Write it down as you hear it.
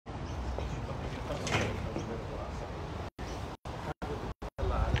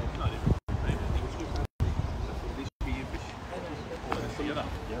together.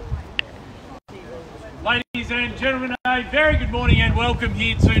 Ladies and gentlemen, a very good morning and welcome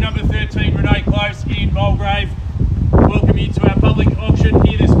here to number 13 Renee Close in Mulgrave. Welcome you to our public auction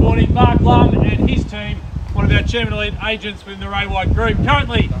here this morning. Marc and his team, one of our chairman elite agents within the Ray White Group,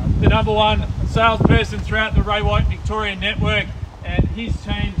 currently the number one salesperson throughout the Ray White Victorian network, and his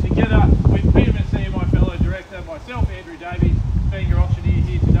team together with Peter Messier, my fellow director, myself, Andrew Davies, being your auctioneer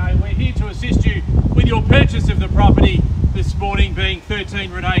here today. We're here to assist you with your purchase of the property this morning, being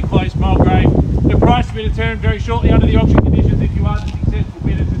 13 Renee Close, Mulgrave. The price will be determined very shortly under the auction conditions if you are the successful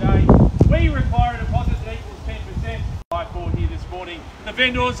bidder today. We require a deposit that equals 10% by for here this morning. The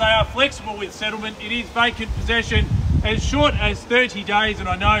vendors, they are flexible with settlement. It is vacant possession as short as 30 days, and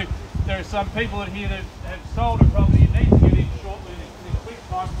I know there are some people in here that have sold a property and need to get in shortly in a quick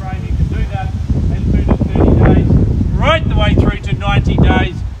time frame. You can do that as soon as 30 days, right the way through to 90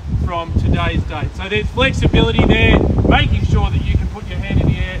 days from today's date. So there's flexibility there, making sure that you can put your hand in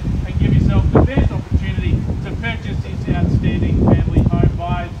the air and give yourself the best opportunity to purchase this outstanding family home.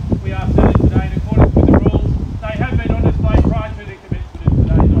 Buyers, we are selling today in accordance with the rules. They have been on display prior to the commencement of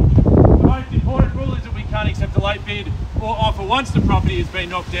today's auction. The most important rule is that we can't accept a late bid or offer once the property has been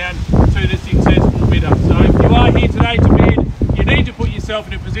knocked down to the successful bidder. So if you are here today to bid, you need to put yourself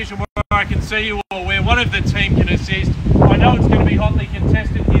in a position where I can see you or where one of the team can assist. I know it's going to be hotly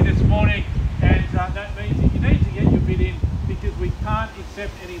contested here this morning, and that means that you need to get your bid in, because we can't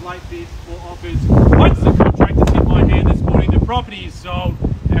accept any late bids or offers. Once the contract is in my hand this morning, the property is sold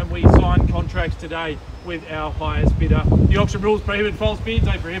and we sign contracts today with our highest bidder. The auction rules prohibit false bids,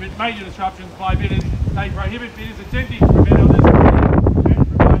 they prohibit major disruptions by bidders, they prohibit bidders attempting to prevent others and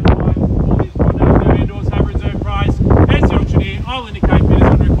provide fines for this conduct. The vendors have reserve price. As the auctioneer, I'll indicate bidders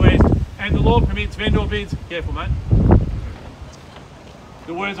on request, and the law permits vendor bids. Careful, mate.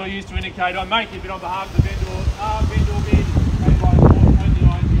 The words I use to indicate I make a bid on behalf of the vendor are vendor bid, and by law only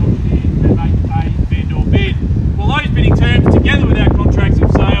I, the auctioneer, can make a vendor bid. Well, those bidding terms, together with our contracts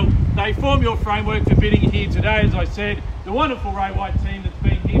of sale, they form your framework for bidding here today. As I said, the wonderful Ray White team that's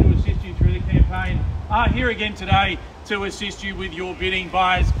been here to assist you through the campaign are here again today to assist you with your bidding.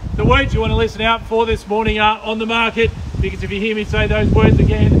 Buyers, the words you want to listen out for this morning are on the market, because if you hear me say those words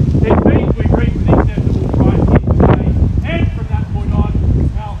again, it means we've reached an acceptable price here today, and from that point on,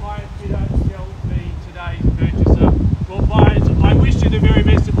 our highest bidder shall be today's purchaser. Well, buyers, I wish you the very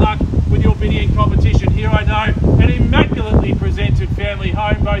best of luck with your bidding competition. Here I know an immaculately presented family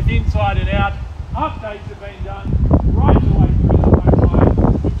home, both inside and out. Updates have been done right the way through the home buyers,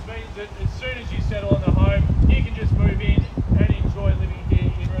 which means that as soon as you settle on the home, you can just move in and enjoy living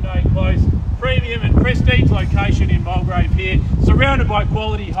here in Renee Close. Premium and prestige location in Mulgrave here, surrounded by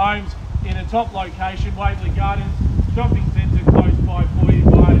quality homes in a top location, Waverley Gardens Shopping Centre close by for you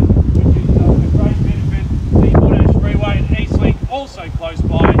guys, which is a great benefit. The Monash Freeway and EastLink also close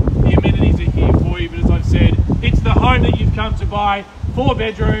by. The amenities are here for you, but as I've said, it's the home that you've come to buy. 4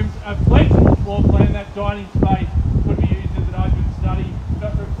 bedrooms, a flexible floor plan. That dining space could be used as an open study,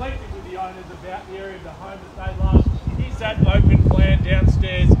 but reflective with the owners about the area of the home that they love is that open plan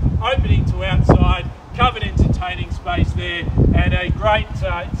downstairs, opening to outside, covered entertaining space there, and a great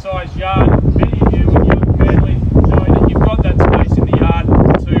sized yard. Many of you and young families showing that you've got that space in the yard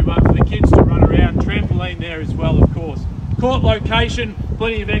for the kids to run around. Trampoline there as well, of course. Court location,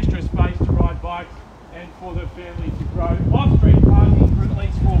 plenty of extra space to ride bikes and for the family to grow. Off-street parking for at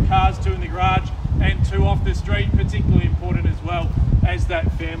least 4 cars, 2 in the garage and 2 off the street, particularly important as well as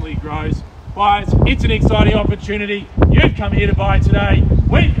that family grows. Buyers, it's an exciting opportunity. You've come here to buy today.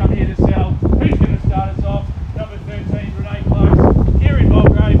 We've come here to sell. Who's going to start us off? Number 13, Renee Close, here in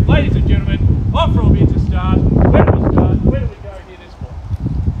Mulgrave. Ladies and gentlemen, offer will be to start. Where do we start? Where do we go here this morning?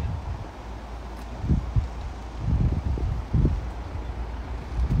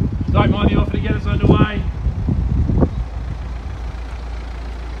 Don't mind the offer to get us underway.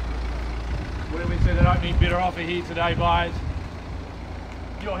 Where do we see that opening bidder offer here today, buyers?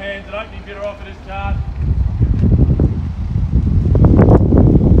 Your hands, an opening bidder offer to start.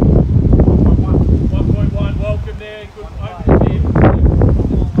 1.1, welcome there, good opening bid.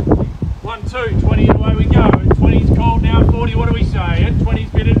 1, 2, 20, away we go. 20's called now, 40, what do we say? At 20's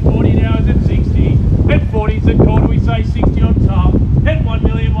bid at 40, now is at 60. At 40's at call, do we say 60 on top? At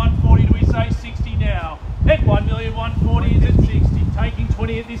 1,140,000, do we say 60 now? At 1,140,000 is at 60, taking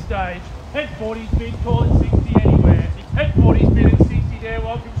 20 at this stage. At 40's bid, call at 60 anywhere. At 40's bid at 60 there,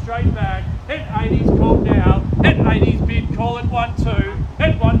 welcome straight back. At 80's called now. At 80's bid, call at 1, 2.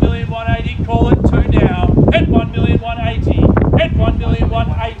 At 1,180,000, call at 2 now. At 1,180,000. At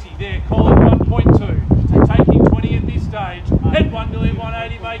 1,180,000 there, call at 1.2. Taking 20 at this stage. At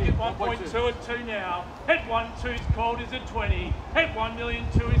 1,180,000, make it 1. 1.2 at 2 now. At 1.2's called is at 20. At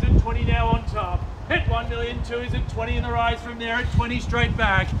 1,000,002 is at 20 now on top. At 1,000,002 is at 20 in the rise from there at 20 straight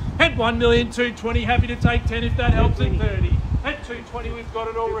back. At 1,000,002, 20, happy to take 10 if that helps at 30. At 220 we've got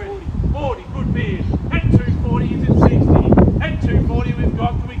it already. 40, good bid. At 240 is at 60. At 240 we've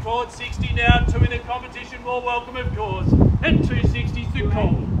got, can we call it 60 now? 2 in the competition, more welcome of course. At 260 is the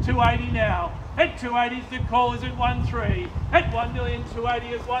call, 280 now. At 280 is the call is at 1.3. At 1,280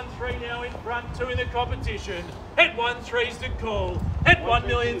 is 1.3 now in front, 2 in the competition. At 1.3 is the call. At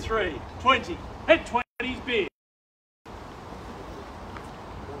 1,000,003, 20. At 20's bid.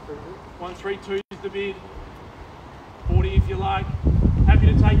 132 is the bid. 40 if you like. Happy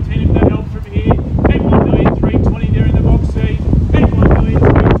to take 10 if that helps from here. At 1,003,20 there in the box seat. At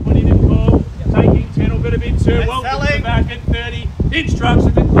 1,003,20 the call. Taking 10 will get a bid, sir. Welcome to the back at 30.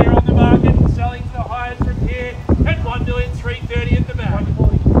 Instructions are clear on the market. Selling to the highest from here. At 1,003,30 at the back.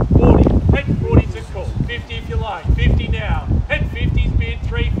 40. At 40's a call. 50 if you like. 50 now. At 50's bid.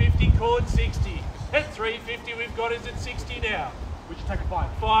 350 call at 60. At 350 we've got is at 60 now. Would you take a 5?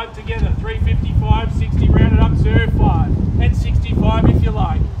 5 together. 355, 60 rounded up, sir. 5. And 65 if you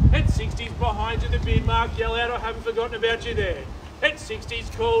like. At 60's behind you the bid. Marc, yell out. I haven't forgotten about you there. At 60's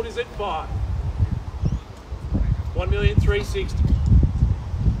called is at 5. 1,360,000.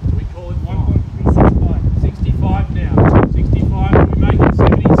 We call it 1.365. 65 now. 65. We make it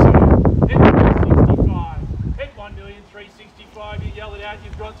 70 soon. At 65. At 1,365,000. You yell it out.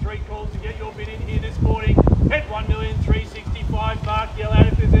 You've got 3 calls to get your bid in here this morning. At 1,365,000. Marc, yell out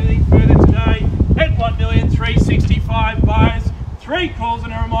if there's anything further today. At 1,365,000 buyers. 3 calls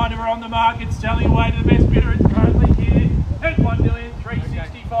and a reminder we're on the market selling away to the best bidder. It's currently here at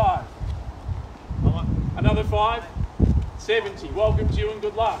 1,365,000. Another 5. 70. Welcome to you and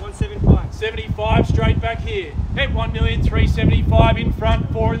good luck. 175. 75 straight back here. At 1,375,000 in front.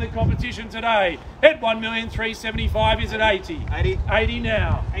 4 in the competition today. At 1,375,000 is at 80. 80. 80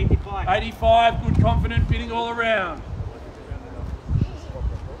 now. 85. 85. Good confident bidding all around.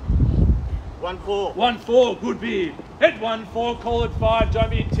 1.4. 1.4. Good bid. At 1.4 call at 5. Don't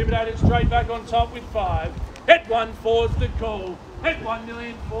be intimidated. Straight back on top with 5. At 1.4's the call. At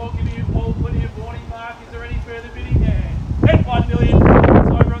 1,000,004, giving you all plenty of warning, Marc. Is there any further bidding there? At 1,000,004, it's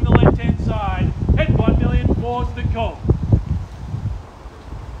over on the left-hand side. At 1,000,004's the call.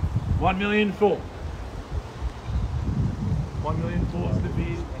 1,000,004. 1,000,004's the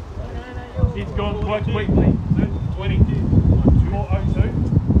bid. It's gone quite quickly. 20. 402.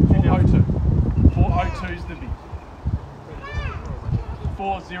 402. 402's the bid.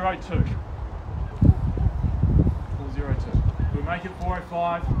 402. 402. We'll make it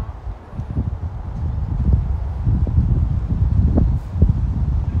 405.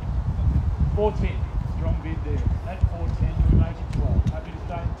 410. Strong bid there. At 410, we make it 12. Happy to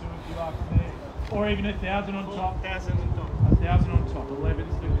stay in 2 if you like from there. Or even 1,000 on top. 1,000 on top. 1,000 on top.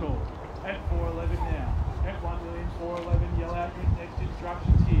 11's the call. At 411 now. At 1,411, yell out your next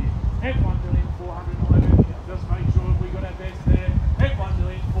instructions here. At 1,411, just make sure we got our best there. At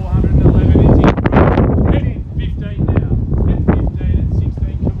 1,411, it's in. At 15 now. At 15, at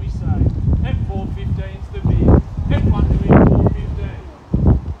 16, can we say? At 415's the bid. At 1,415.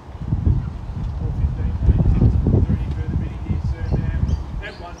 415, is there any further bidding here, sir, ma'am?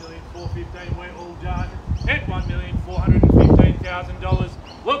 At 1,415, we're all done. At $1,415,000.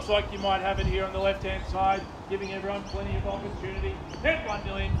 Looks like you might have it here on the left-hand side, giving everyone plenty of opportunity. At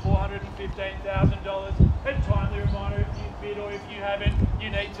 $1,415,000. A timely reminder, if you bid or if you haven't,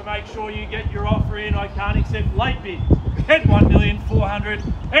 you need to make sure you get your offer in. I can't accept late bids. At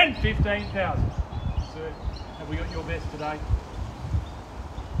 $1,415,000. Sir, have we got your best today?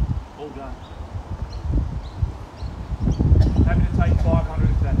 All done. Happy to take 500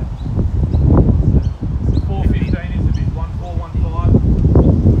 if that helps. 415 is the bid. 1415.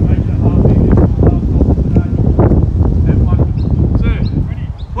 We make that half in. This is the last offer today. At 1, sir,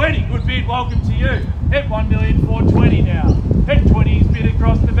 20. Good bid. Welcome to you. At 1,420,000 now. At 20 is bid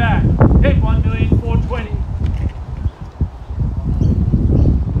across the back. At 1,420,000.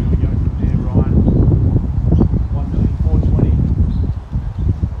 Where do we go from there, Ryan? 1,420,000.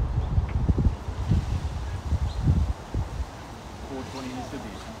 420 is the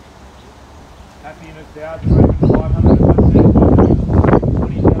bid. Happy in 1,000, even 500.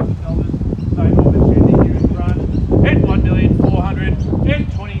 $20,000. Same opportunity here in front. At 1,400,000.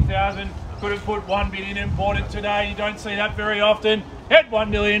 At 20,000. Could have put 1 bid in and bought it today. You don't see that very often. At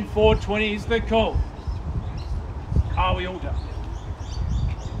 1,420,000 is the call. Are we all done?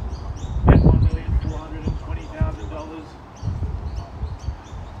 At $1,420,000.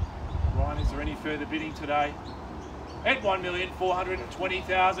 Ryan, is there any further bidding today? at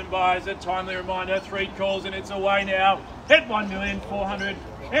 $1,420,000 buyers. A timely reminder, 3 calls and it's away now at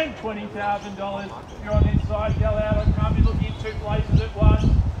 $1,420,000. You're on the inside, yell out, I can't be looking in 2 places at once.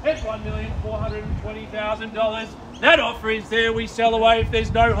 At $1,420,000. That offer is there, we sell away if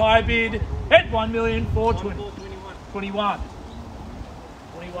there's no high bid at $1,421,000. 21's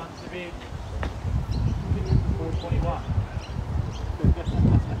the bid. 421.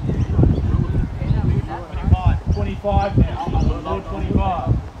 25 now.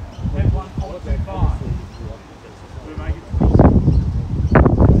 425. At 1.25.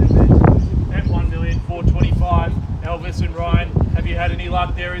 At $1,425,000. Elvis and Ryan, have you had any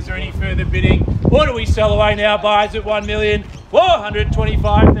luck there? Is there any further bidding? Or do we sell away now? Buys at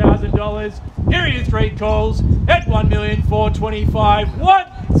 $1,425,000. Here are your 3 calls at $1,425,000. Once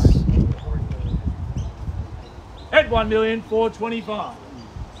at $1,425,000.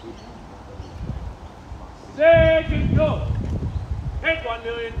 Second call at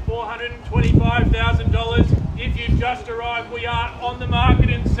 $1,425,000. If you've just arrived, we are on the market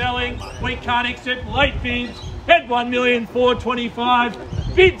and selling. We can't accept late bids at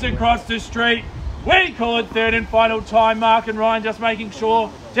 $1,425,000. Bids across the street. We call it third and final time. Marc and Ryan just making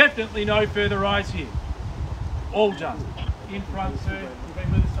sure. Definitely no further rise here. All done. In front, sir. You've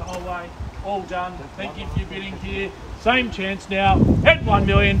been with us the whole way. All done. Thank you for your bidding here. Same chance now at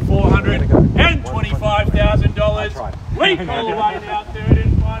 $1,425,000. We call away now, third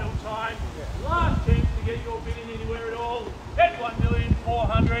and final time. Last chance to get your bidding anywhere at all at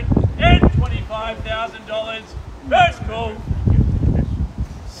 $1,425,000. First call.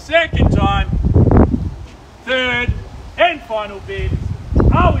 Second time. Third and final bid.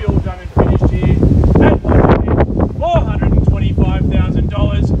 Are we all done and finished here at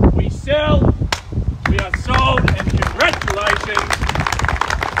 $1,425,000? We sell. We are sold, and congratulations.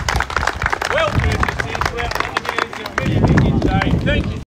 Well purchased. We're out in the hands of many, many days. Thank you.